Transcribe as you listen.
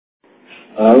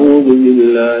أعوذ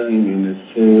بالله من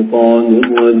الشيطان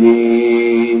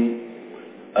الرجيم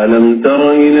ألم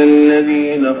تر إلى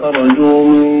الذين خرجوا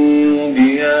من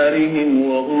ديارهم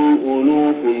وهم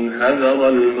ألوف حذر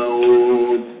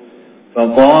الموت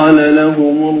فقال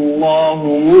لهم الله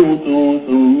موتوا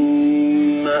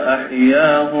ثم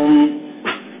أحياهم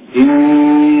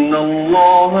إن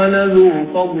الله لذو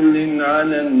فضل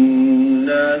على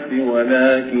الناس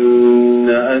ولكن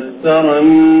أكثر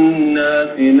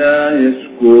الناس لا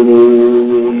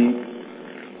يشكرون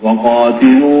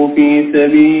وقاتلوا في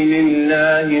سبيل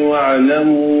الله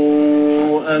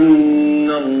واعلموا أن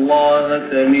الله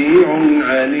سميع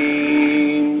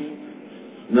عليم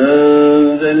من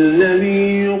ذا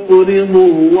الذي يقرض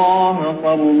الله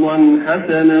قرضا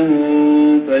حسنا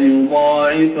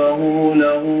فيضاعفه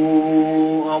له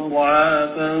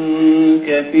أضعافا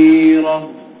كثيرة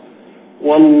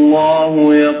والله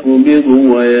يقبض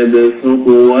ويبسط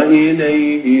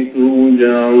وإليه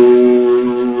ترجعون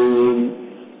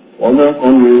صدق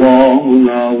الله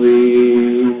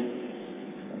العظيم.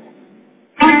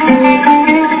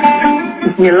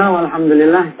 Bismillah,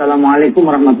 walhamdulillah, assalamualaikum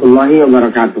warahmatullahi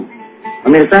wabarakatuh.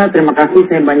 Pemirsa, terima kasih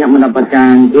saya banyak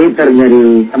mendapatkan Twitter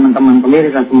dari teman-teman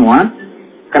pemirsa semua.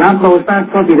 Kenapa Ustaz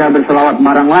kok tidak berselawat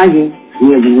bareng lagi?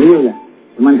 Iya juga.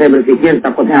 Cuman saya berpikir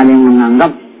takutnya ada yang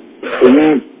menganggap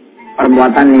ini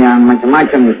perbuatan yang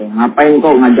macam-macam gitu. Ngapain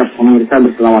kok ngajak pemirsa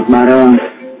berselawat bareng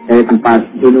dari tempat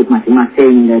duduk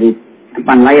masing-masing, dari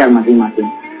depan layar masing-masing.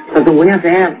 Sesungguhnya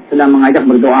saya sedang mengajak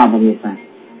berdoa pemirsa.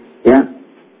 Ya.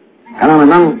 Karena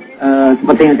memang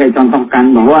seperti yang saya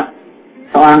contohkan bahwa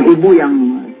seorang ibu yang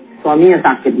suaminya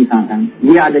sakit misalkan,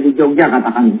 dia ada di Jogja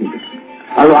katakan begitu.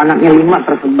 Lalu anaknya 5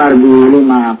 tersebar di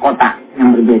 5 kota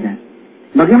yang berbeda.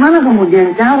 Bagaimana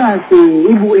kemudian cara si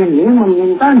ibu ini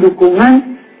meminta dukungan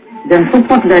dan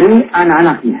support dari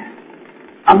anak-anaknya?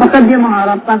 Apakah dia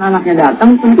mengharapkan anaknya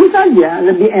datang? Tentu saja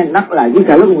lebih enak lagi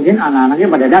kalau kemudian anak-anaknya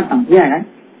pada datang, ya kan?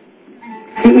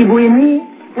 Si ibu ini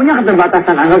punya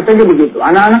keterbatasan, anggap saja begitu.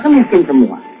 Anak-anaknya miskin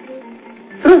semua.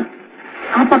 Terus,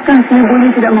 apakah si ibu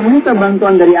ini tidak meminta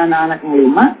bantuan dari anak-anak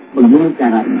yang 5? Begini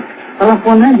caranya.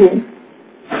 Telepon aja.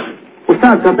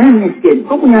 Ustaz, katanya miskin.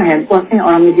 Kok punya handphone?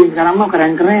 Orang miskin sekarang mau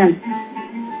keren-keren.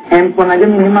 Handphone aja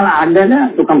minimal ada dah.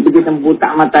 Tukang pijitan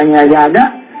buta matanya aja ada.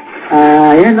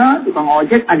 Ya no, tukang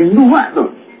ojek ada yang 2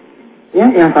 tuh. Ya,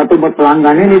 yang satu buat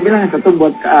pelanggannya dia bilang, yang satu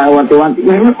buat wanti-wanti.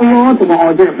 Ya Allah, tukang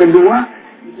ojek kedua.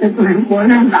 Itu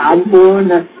handphonenya tak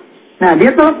ampun. Nah,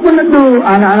 dia telepon tuh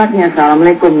anak-anaknya.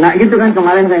 Assalamualaikum, nak. Gitu kan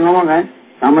kemarin saya ngomong kan.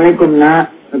 Assalamualaikum, nak.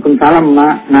 Waalaikumsalam,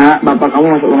 nak. Nak, bapak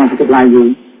kamu masuk rumah sakit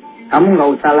lagi. Kamu nggak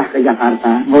usahlah ke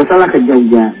Jakarta. Nggak usahlah ke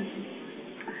Jogja.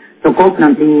 Cukup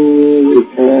nanti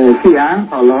siang,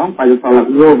 tolong pada sholat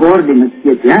zuhur di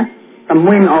masjid ya.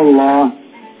 Temuin Allah.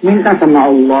 Minta sama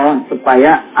Allah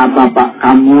supaya bapak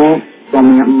kamu,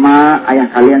 suaminya emak, ayah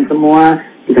kalian semua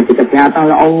dikasih kesehatan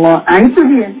oleh Allah. Nah itu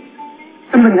dia.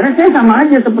 Sebenarnya saya sama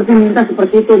aja seperti minta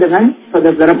seperti itu dengan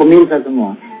saudara-saudara pemirsa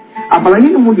semua.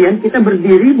 Apalagi kemudian kita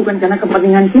berdiri bukan karena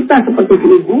kepentingan kita seperti si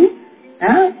ibu,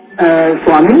 ya,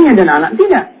 suaminya dan anak,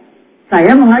 tidak.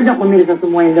 Saya mengajak pemirsa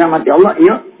semua yang dirahmati Allah,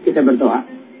 yuk kita berdoa.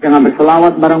 Jangan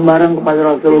berselawat bareng-bareng kepada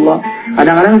Rasulullah.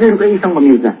 Kadang-kadang saya suka iseng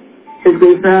pemirsa. Saya suka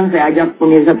iseng, saya ajak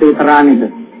pemirsa Twitteran itu.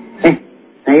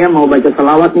 Saya mau baca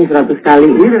selawat nih 100 kali,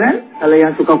 gitu kan? Kalau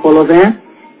yang suka follow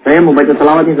saya mau baca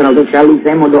selawat nih 100 kali.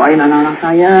 Saya mau doain anak-anak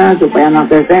saya supaya anak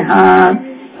saya sehat,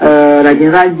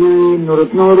 rajin-rajin,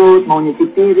 nurut-nurut, mau nyuci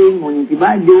piring, mau nyuci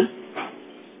baju,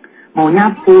 mau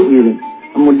nyapu, gitu.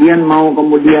 Kemudian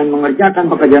mengerjakan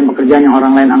pekerjaan-pekerjaan yang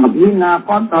orang lain anggap hina,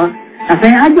 kotor. Nah,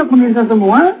 saya ajak pemirsa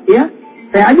semua, ya.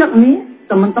 Saya ajak nih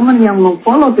teman-teman yang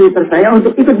memfollow Twitter saya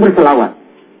untuk ikut berselawat.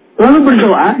 Lalu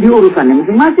berdoa di urusannya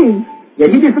masing-masing.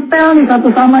 Jadi disetel nih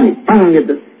satu sama nih,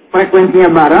 gitu. Frekuensinya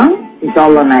bareng,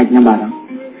 insya Allah naiknya bareng.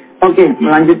 Oke,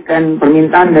 melanjutkan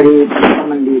permintaan dari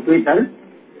teman-teman di Twitter.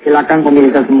 Silakan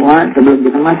pemirsa semua, sebelum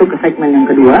kita masuk ke segmen yang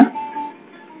kedua,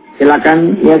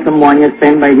 silakan ya semuanya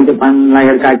standby di depan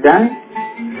layar kaca.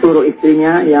 Suruh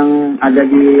istrinya yang ada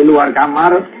di luar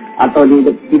kamar atau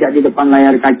tidak di depan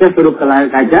layar kaca, suruh ke layar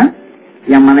kaca.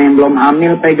 Yang mana yang belum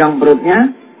hamil, pegang perutnya.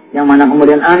 Yang mana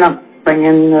kemudian anak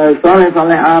pengen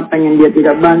soleh-soleh, pengen dia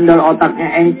tidak bandel,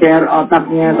 otaknya encer,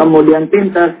 otaknya kemudian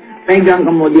pintar, pegang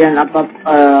kemudian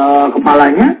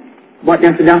kepalanya. Buat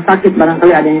yang sedang sakit, barangkali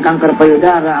ada yang kanker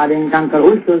payudara, ada yang kanker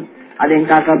usus, ada yang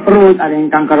kanker perut, ada yang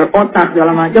kanker otak,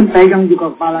 segala macam, pegang juga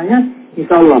kepalanya.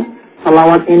 Insya Allah,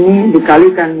 selawat ini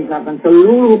dikalikan misalkan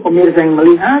seluruh pemirsa yang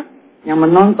melihat, yang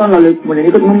menonton, lalu kemudian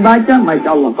ikut membaca, Masya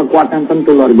Allah, kekuatan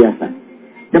tentu luar biasa.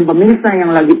 Dan pemirsa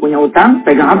yang lagi punya utang,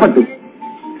 pegang apa tuh?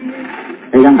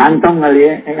 pegang kantong kali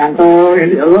ya, kantong,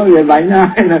 ya Allah ya banyak,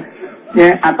 ya,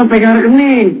 atau pegang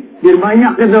rekening, biar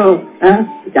banyak gitu.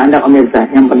 Canda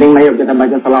pemirsa, yang penting ayo kita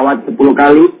baca sholawat 10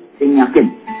 kali, yang yakin.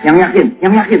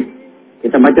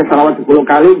 Kita baca sholawat 10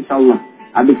 kali, insya Allah.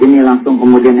 Habis ini langsung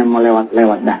kemudian yang mau lewat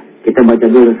dah. Kita baca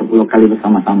dulu 10 kali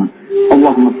bersama-sama.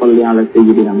 Allahumma sholli ala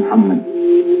sayyidina Muhammad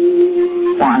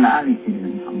wa ala ali sayyidina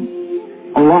Muhammad.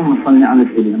 Allahumma sholli ala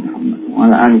sayyidina Muhammad wa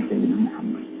ala ali sayyidina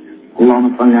Muhammad.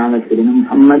 Allahumma sholli ala sayyidina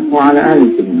Muhammad wa ala ali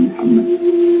sayyidina Muhammad.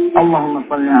 Allahumma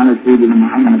sholli ala sayyidina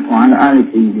Muhammad wa ala ali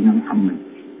sayyidina Muhammad.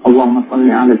 Allahumma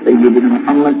sholli ala sayyidina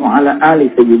Muhammad wa ala ali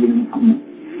sayyidina Muhammad.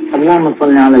 Allahumma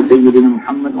sholli ala sayyidina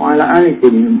Muhammad wa ala ali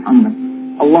sayyidina Muhammad.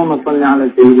 Allahumma sholli ala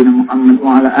sayyidina Muhammad wa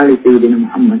ala ali sayyidina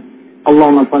Muhammad.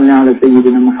 Allahumma sholli ala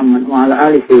sayyidina Muhammad wa ala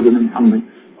ali sayyidina Muhammad.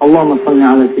 Allahumma sholli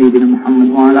ala sayyidina Muhammad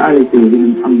wa ala ali sayyidina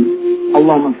Muhammad.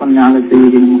 Allahumma sholli ala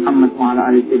sayyidina Muhammad wa ala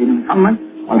ali sayyidina Muhammad.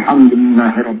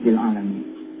 Walhamdulillahirabbil alamin.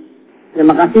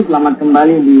 Terima kasih, selamat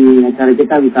kembali di acara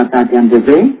kita Wisata Hatian TV.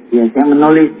 Ya, saya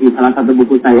menulis di salah satu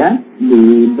buku saya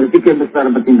di Berpikir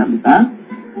Besar Bertindak Besar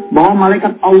bahwa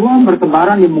malaikat Allah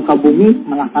bertebaran di muka bumi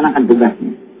melaksanakan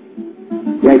tugasnya.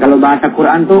 Ya, kalau bahasa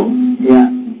Quran tuh ya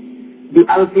di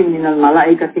alfin minal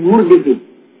malaikati murdifi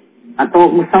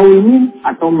atau musawimin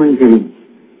atau munzirin.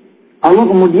 Allah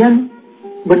kemudian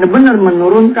benar-benar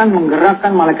menurunkan,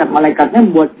 menggerakkan malaikat-malaikatnya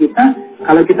buat kita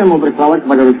kalau kita mau berselawat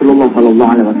kepada Rasulullah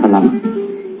sallallahu alaihi wasallam.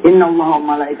 Innallaha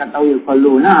wa malaikatahu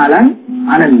yusholluna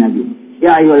 'alan nabi.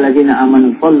 Ya ayyuhalladzina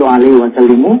amanu shollu 'alaihi wa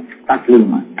sallimu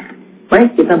taslima.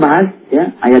 Baik, kita bahas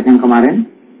ya ayat yang kemarin.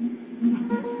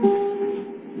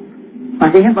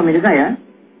 Masih ingat pemirsa ya?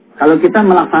 Kalau kita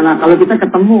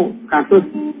ketemu kasus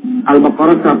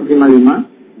Al-Baqarah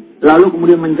 155, lalu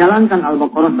kemudian menjalankan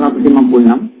Al-Baqarah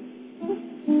 156,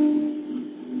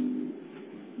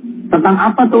 tentang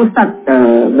apa tuh Ustaz?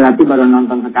 Berarti baru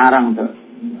nonton sekarang tuh,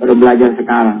 baru belajar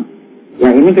sekarang. Ya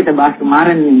ini kita bahas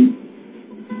kemarin nih.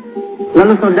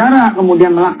 Lalu saudara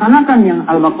kemudian melaksanakan yang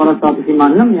Al-Baqarah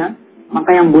 156-nya,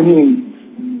 maka yang bunyiin.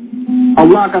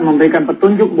 Allah akan memberikan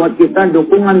petunjuk buat kita,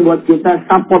 dukungan buat kita,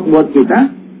 support buat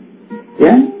kita.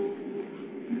 Ya,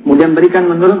 kemudian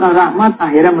menurunkan rahmat,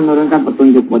 akhirnya menurunkan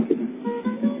petunjuk buat kita.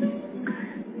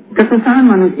 Kesusahan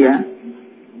manusia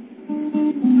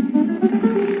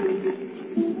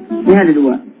ini ada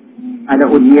dua, ada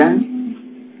ujian,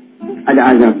 ada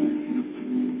azab.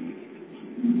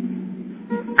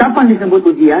 Kapan disebut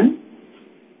ujian?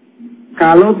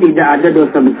 Kalau tidak ada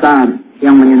dosa besar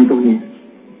yang menyentuhnya.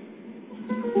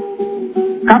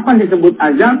 Kapan disebut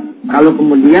azab? Kalau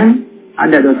kemudian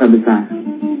ada dosa besar.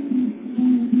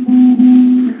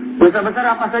 Dosa besar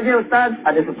apa saja Ustaz?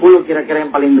 Ada 10 kira-kira yang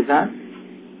paling besar.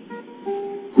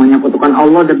 Menyekutukan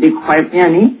Allah, the big five-nya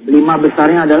nih. 5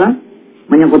 besarnya adalah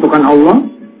menyekutukan Allah,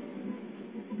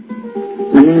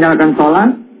 meninggalkan sholat,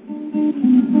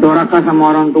 durhaka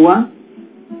sama orang tua,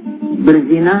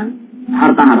 berzina,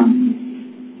 harta haram.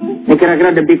 Ini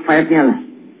kira-kira the big five-nya lah.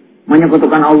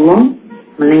 Menyekutukan Allah,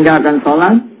 meninggalkan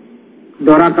sholat,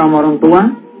 durhaka sama orang tua,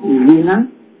 zina,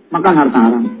 makan harta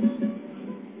haram.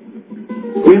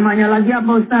 5-nya lagi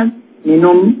apa Ustaz?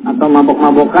 Minum atau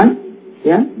mabok-mabokan,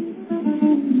 ya,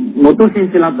 mutusin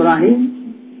silaturahim.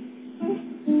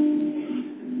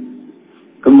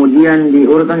 Kemudian di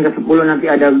urutan ke-10 nanti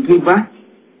ada ghibah,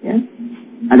 ya,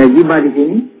 ada ghibah di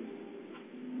sini.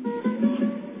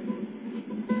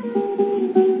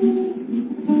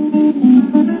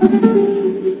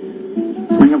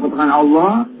 Menyekutukan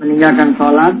Allah, meninggalkan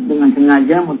sholat dengan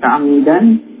sengaja, muta'amidan,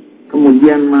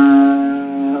 kemudian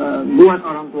membuat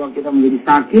orang tua kita menjadi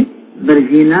sakit,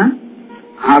 berzina,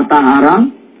 harta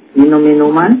haram,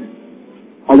 minum-minuman,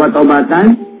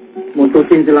 obat-obatan,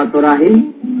 mutusin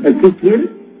silaturahim,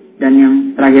 kikir, dan yang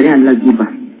terakhirnya adalah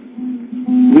ghibah.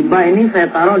 Ghibah ini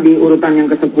saya taruh di urutan yang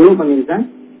ke-10 pemirsa.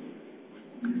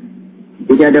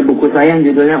 Jadi ada buku saya yang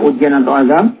judulnya Ujian atau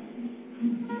Azab.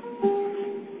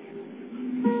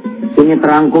 Ini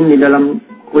terangkum di dalam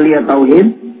kuliah Tauhid.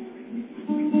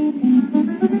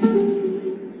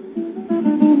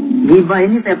 Ghibah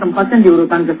ini saya tempatkan di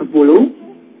urutan ke-10.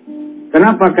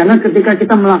 Kenapa? Karena ketika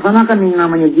kita melaksanakan yang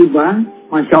namanya ghibah,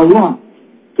 Masya Allah,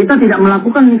 kita tidak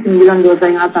melakukan 9 dosa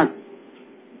yang atas.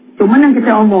 Cuman yang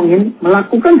kita omongin,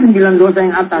 melakukan 9 dosa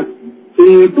yang atas,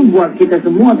 itu buat kita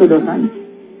semua tuh dosanya.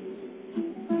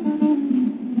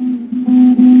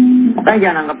 Makanya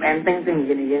jangan anggap enteng sih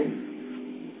gini-gini.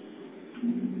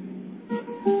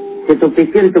 Situ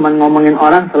pikir cuma ngomongin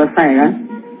orang selesai kan.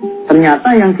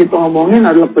 Ternyata yang situ omongin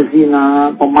adalah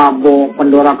pezina, pemabok,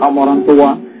 pendurhaka orang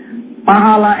tua.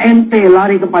 Pahala ente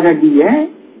lari kepada dia,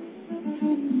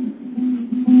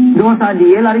 dosa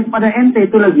dia lari kepada ente,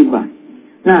 itulah ghibah.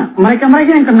 Nah,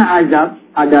 mereka-mereka yang kena azab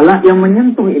adalah yang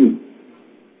menyentuh ini.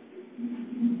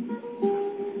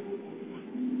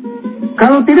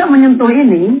 Kalau tidak menyentuh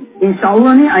ini, insya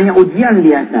Allah ini hanya ujian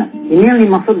biasa. Ini yang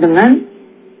dimaksud dengan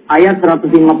ayat 155,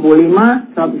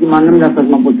 156, dan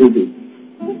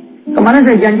 157. Kemarin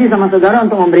saya janji sama saudara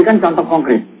untuk memberikan contoh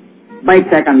konkret.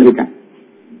 Baik, saya akan berikan.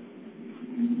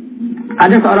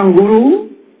 Ada seorang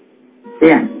guru,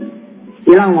 ya,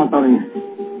 hilang motornya.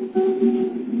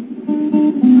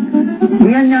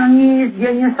 Dia nangis,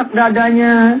 dia nyesek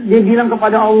dadanya, dia bilang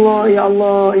kepada Allah, ya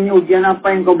Allah, ini ujian apa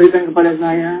yang kau berikan kepada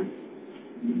saya?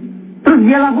 Terus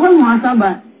dia lakukan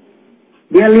muhasabah.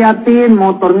 Dia liatin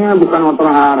motornya bukan motor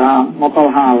haram, motor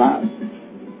halal.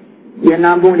 Dia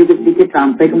nabung dikit-dikit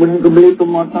sampai kemudian kebeli itu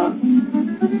motor.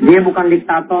 Dia bukan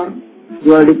diktator,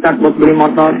 jual diktat buat beli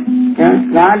motor. Ya,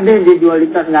 nggak ada dia jual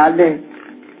diktat, nggak ada.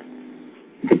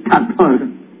 Diktator.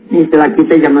 Ini istilah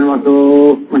kita zaman waktu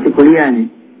masih kuliah nih.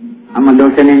 Sama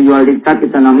dosen yang jual diktat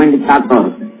kita namain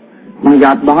diktator.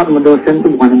 Menjahat banget sama dosen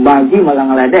tuh, bukan bagi malah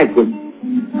ngeledekin.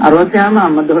 Harusnya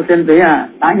sama dosen tuh ya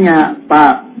tanya,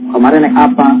 Pak, kemarin naik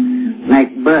apa? Naik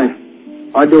bus.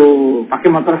 Waduh, pakai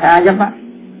motor saya aja Pak.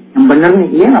 Yang bener nih,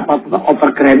 iya nggak apa-apa,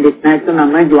 over kredit. Nah itu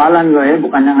namanya jualan loh ya,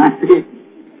 bukan yang asli.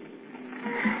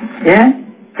 Ya,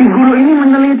 si guru ini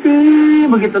meneliti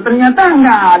begitu. Ternyata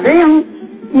nggak ada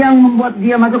yang membuat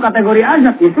dia masuk kategori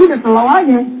azab. Ya sudah, selalu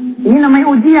aja. Ini namanya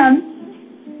ujian.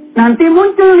 Nanti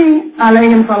muncul nih,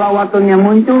 alaihim salawatunnya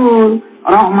muncul,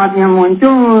 rahmatnya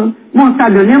muncul,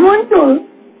 muhtadunnya muncul.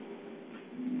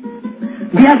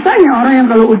 Biasanya orang yang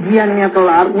kalau ujiannya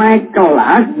kelar, naik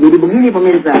kelas, jadi begini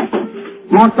pemirsa.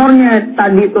 Motornya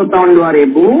tadi itu tahun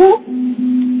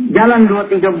 2000, jalan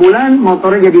 2-3 bulan,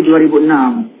 motornya jadi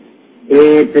 2006.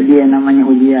 Itu dia namanya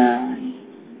ujian.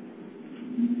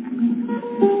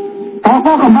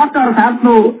 Toko kebakar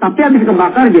 1, tapi habis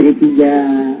kebakar jadi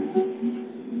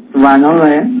 3. Subhanallah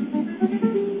ya.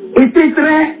 Istri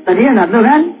cerai, tadi ya 1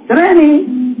 kan? Cerai nih.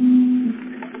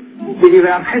 Jadi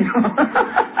berapa itu?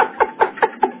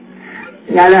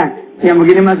 Nggak ada. Yang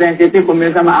begini mas sensitif,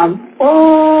 pemirsa maaf.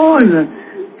 Oh,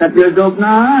 tapi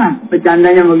nah,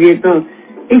 bercandanya begitu.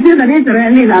 Istri tadi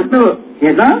cerai nih 1,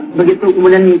 ya toh? Begitu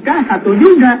kemudian nikah 1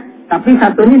 juga, tapi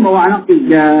 1 ini bawa anak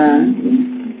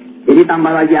 3. Jadi tambah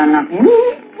lagi anak ini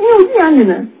ujian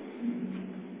gitu.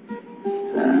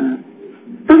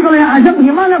 Terus kalau yang azab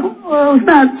bagaimana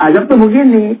Ustaz? Azab tuh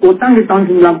begini, utang di tahun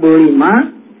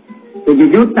 95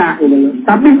 7 juta gitu loh.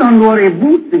 Tapi tahun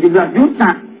 2000 17 juta.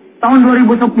 Tahun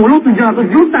 2010 700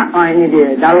 juta. Wah ini dia,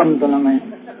 dalam tuh namanya.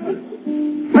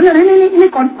 Benar, ini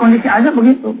kondisi azab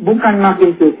begitu. Bukan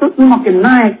makin tutut, makin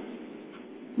naik.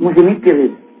 Mesti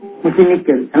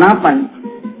mikir. Kenapa nih?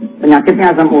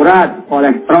 Penyakitnya asam urat,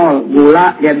 kolesterol,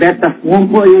 gula, diabetes,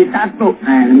 ngumpul di 1.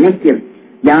 Nah, mikir.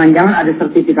 Jangan-jangan ada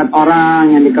sertifikat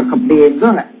orang yang dikekepin, itu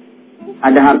enggak?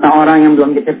 Ada harta orang yang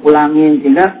belum kita pulangin,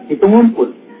 sehingga itu ngumpul.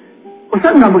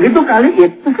 Ustaz nggak begitu kali,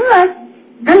 itu jelas.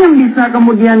 Kan yang bisa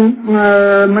kemudian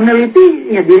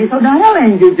meneliti, ya diri saudara lah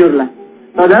yang jujur lah.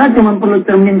 Saudara cuma perlu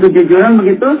cermin kejujuran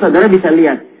begitu, saudara bisa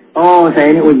lihat. Oh,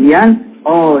 saya ini ujian,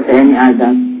 oh, saya ini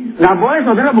azab. Nggak boleh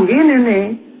saudara begini nih.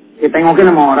 Ditengokin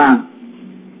sama orang.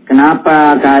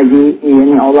 Kenapa Kak Haji,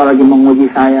 ini Allah lagi menguji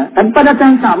saya. Tapi pada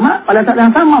saat yang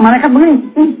sama, mereka begini.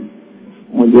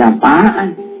 Uji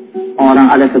apaan? Orang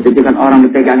ada sertifikat orang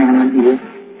dipegang sama dia.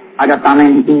 Ada tanah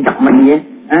yang dicincak sama dia.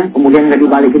 Kemudian nggak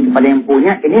dibalikin kepada yang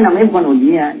punya. Ini namanya bukan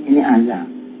ujian, ini azab.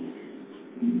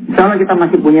 Insyaallah kita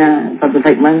masih punya satu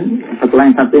segmen. Setelah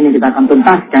yang satu ini kita akan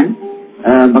tuntaskan.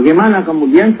 Bagaimana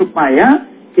kemudian supaya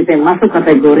kita masuk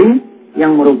kategori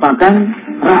yang merupakan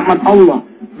rahmat Allah,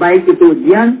 baik itu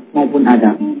ujian maupun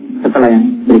adab. Setelah yang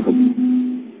berikut.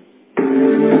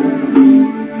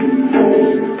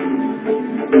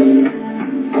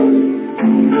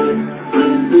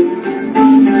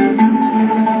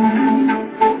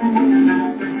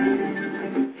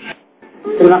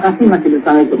 Terima kasih masih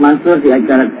bersama Yusuf Mansur di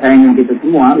acara kesayangan kita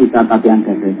semua, Wisata Tiang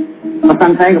Kasih.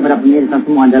 Pesan saya kepada pemirsa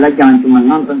semua adalah jangan cuma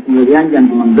nonton sendirian, jangan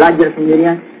cuma belajar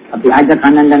sendirian, tapi ajak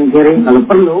kanan dan kiri. Kalau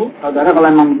perlu, saudara kalau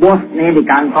emang bos nih di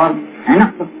kantor, enak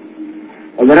tuh.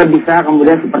 Saudara bisa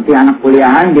kemudian seperti anak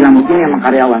kuliahan bilang begini sama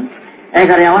karyawan.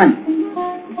 Karyawan,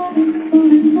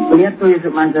 lihat tuh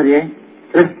Yusuf Mansur ya.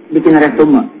 Terus bikin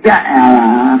resume. Ya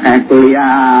elah, kayak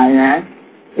kuliah ya.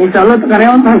 Insya Allah tuh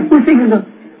karyawan harus pusing gitu.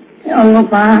 Ya Allah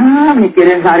paham,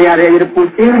 mikirin sehari-hari aja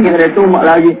pusing, bikin resume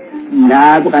lagi.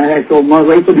 Enggak, bukan resume,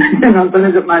 gue itu bisa nonton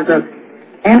Yusuf Mansur.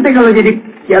 Ente kalau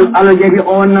jadi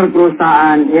owner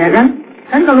perusahaan, ya kan?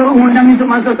 Kan kalau ngundang Yusuf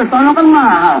Mansur ke sono kan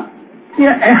mahal.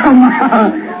 Ya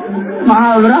mahal.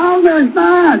 Mahal berapa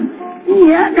Ustaz?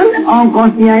 Iya kan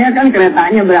ongkosnya ya kan,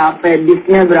 keretanya berapa,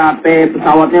 bisnya berapa,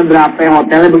 pesawatnya berapa,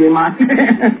 hotelnya bagaimana.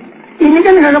 Ini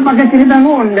kan kagak pakai cerita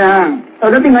ngundang.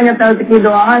 Udah tinggal nyetel tiki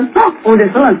doaan, udah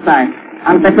selesai.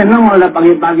 Antep nongol udah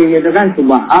pagi-pagi gitu kan,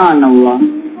 subhanallah.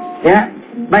 Ya,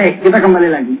 baik, kita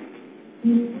kembali lagi.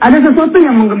 Ada sesuatu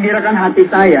yang menggembirakan hati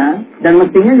saya, dan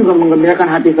mestinya juga menggembirakan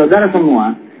hati saudara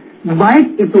semua.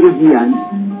 Baik itu ujian,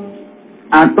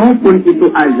 ataupun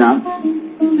itu azab,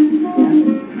 ya,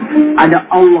 ada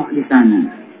Allah di sana.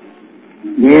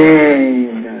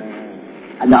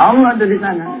 Ada Allah tuh di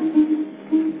sana.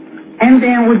 Ente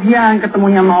yang ujian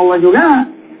ketemunya sama Allah juga,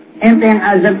 ente yang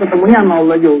azab ketemunya sama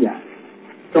Allah juga.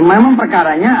 Cuma memang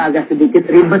perkaranya agak sedikit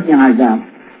ribet yang azab.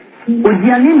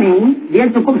 Ujian ini dia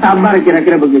cukup sabar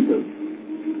kira-kira begitu.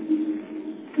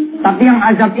 Tapi yang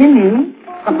azab ini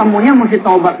ketemunya mesti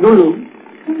taubat dulu.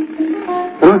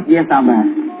 Terus dia sabar.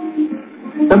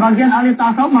 Sebagian ahli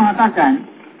tasawuf mengatakan,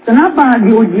 kenapa di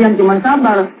ujian cuma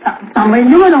sabar, tambahin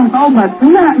juga dong taubat?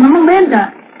 Enggak, memang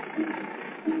beda.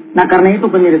 Nah karena itu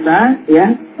pemirsa,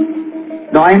 ya,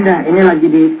 doain dah, ini lagi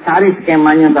dicari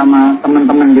skemanya sama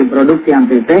teman-teman di produksi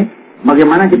Antv,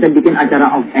 bagaimana kita bikin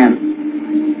acara off air.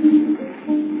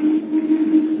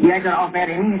 Di acara off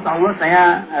air ini insya Allah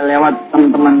saya lewat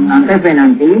teman-teman Antv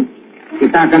nanti,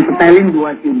 kita akan setelin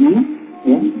 2 CD,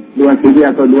 ya, 2 CD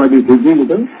atau 2 DVD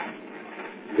gitu.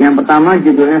 Yang pertama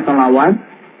judulnya sholawat.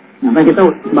 Nah kita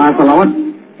bahas sholawat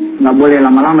nggak boleh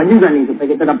lama-lama juga nih, supaya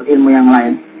kita dapat ilmu yang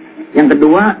lain. Yang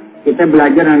kedua, kita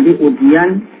belajar nanti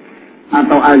ujian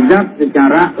atau azab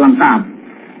secara lengkap.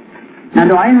 Nah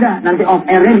doain dah, nanti off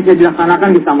airnya bisa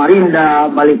dilaksanakan di Samarinda,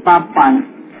 Balikpapan,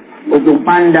 Ujung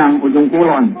Pandang, Ujung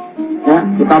Kulon, ya,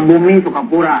 Sukabumi,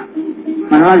 Sukapura,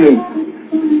 mana lagi?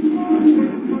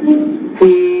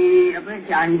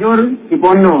 Cianjur,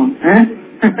 Cipondo,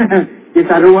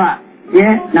 Cisarua,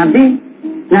 ya. Nanti,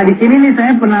 nah di sini nih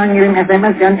saya pernah ngirim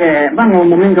SMS kan,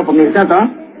 ngumumin ke pemirsa toh,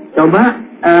 coba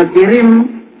kirim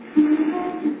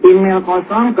email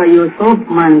kosong ke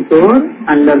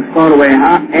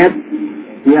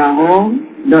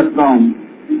yusufmansur_wh@yahoo.com,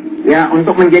 ya,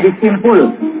 untuk menjadi simpul.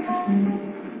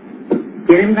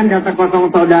 Kirimkan data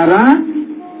kosong saudara,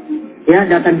 ya,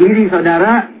 data diri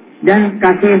saudara, dan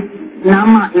kasih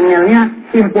nama emailnya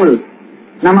simpul.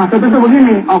 Nah maksudnya itu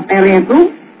begini, off air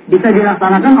itu bisa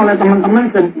dilaksanakan oleh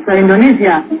teman-teman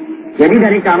se-Indonesia. Jadi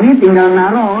dari kami tinggal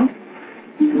naruh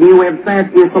di website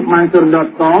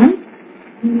yusufmansur.com,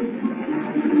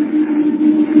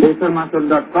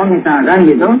 yusufmansur.com misalkan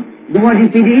gitu, 2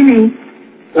 DVD ini.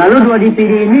 Lalu 2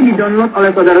 DVD ini di-download oleh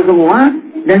saudara semua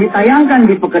dan ditayangkan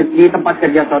di tempat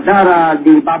kerja saudara,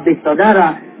 di pabrik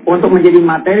saudara, untuk menjadi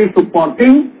materi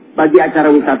supporting bagi acara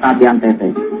wisata di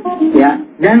Antv. Ya,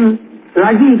 dan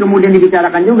lagi kemudian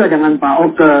dibicarakan juga dengan Pak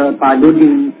Oke, Pak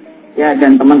Dudi, ya,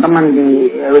 dan teman-teman di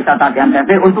wisata di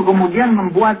Antv untuk kemudian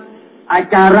membuat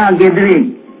acara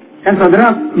gathering. Kan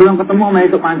saudara belum ketemu sama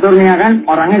Yusuf Mansur nih ya kan,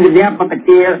 orangnya gede apa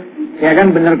kecil, ya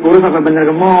kan, bener kurus apa bener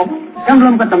gemuk, kan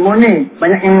belum ketemu nih,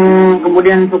 banyak yang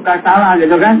kemudian suka salah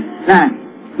gitu kan. Nah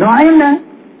doain dah,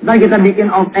 ntar kita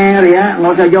bikin off air ya,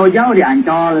 nggak usah jauh-jauh di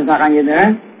Ancol misalkan gitu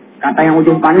kan, kata yang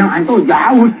Ujung Pandang Ancol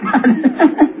jauh.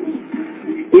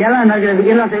 Iyalah, nah kita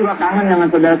bikin lah, saya juga kangen dengan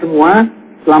saudara semua.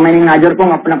 Selama ini ngajar kok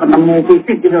nggak pernah ketemu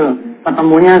fisik gitu loh.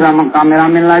 Ketemunya sama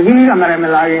kameramen lagi gitu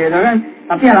kan.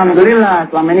 Tapi alhamdulillah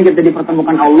selama ini kita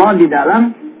dipertemukan Allah di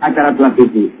dalam acara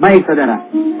televisi. Baik saudara.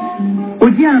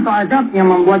 Ujian atau azab yang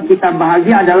membuat kita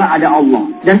bahagia adalah ada Allah.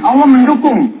 Dan Allah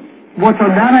mendukung buat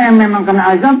saudara yang memang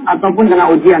kena azab ataupun kena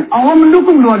ujian. Allah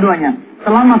mendukung dua-duanya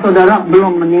selama saudara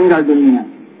belum meninggal dunia.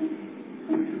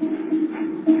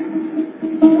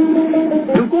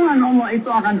 Dukungan Allah itu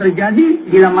akan terjadi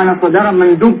bila mana saudara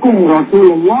mendukung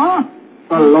Rasulullah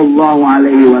sallallahu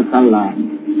alaihi wasallam.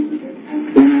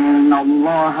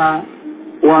 Innallaha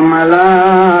wa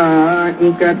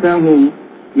malaikatahu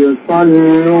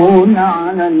yusalluna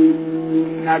 'alan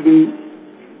nabi.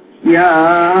 Ya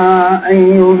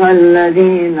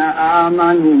ayyuhalladzina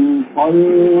amanu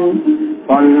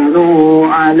sallu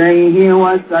 'alaihi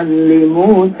wa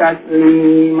sallimu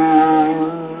taslima.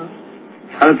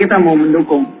 Kalau kita mau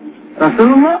mendukung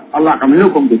Rasulullah, Allah akan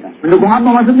mendukung kita. Mendukung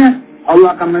apa maksudnya?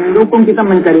 Allah akan mendukung kita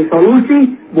mencari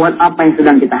solusi buat apa yang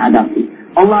sedang kita hadapi.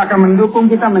 Allah akan mendukung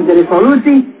kita mencari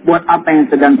solusi buat apa yang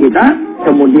sedang kita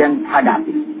kemudian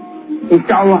hadapi.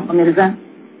 Insya Allah pemirsa,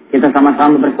 kita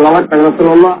sama-sama berselawat pada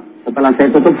Rasulullah. Setelah saya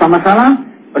tutup sama salam,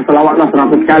 berselawatlah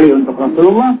 100 kali untuk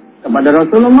Rasulullah, kepada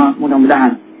Rasulullah.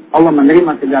 Mudah-mudahan Allah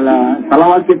menerima segala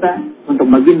salawat kita untuk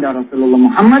baginda Rasulullah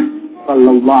Muhammad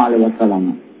sallallahu alaihi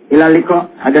wasallam. Ila liqa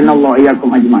hadanallahu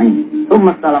iyyakum ajma'in.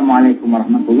 Assalamualaikum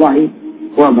warahmatullahi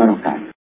wabarakatuh.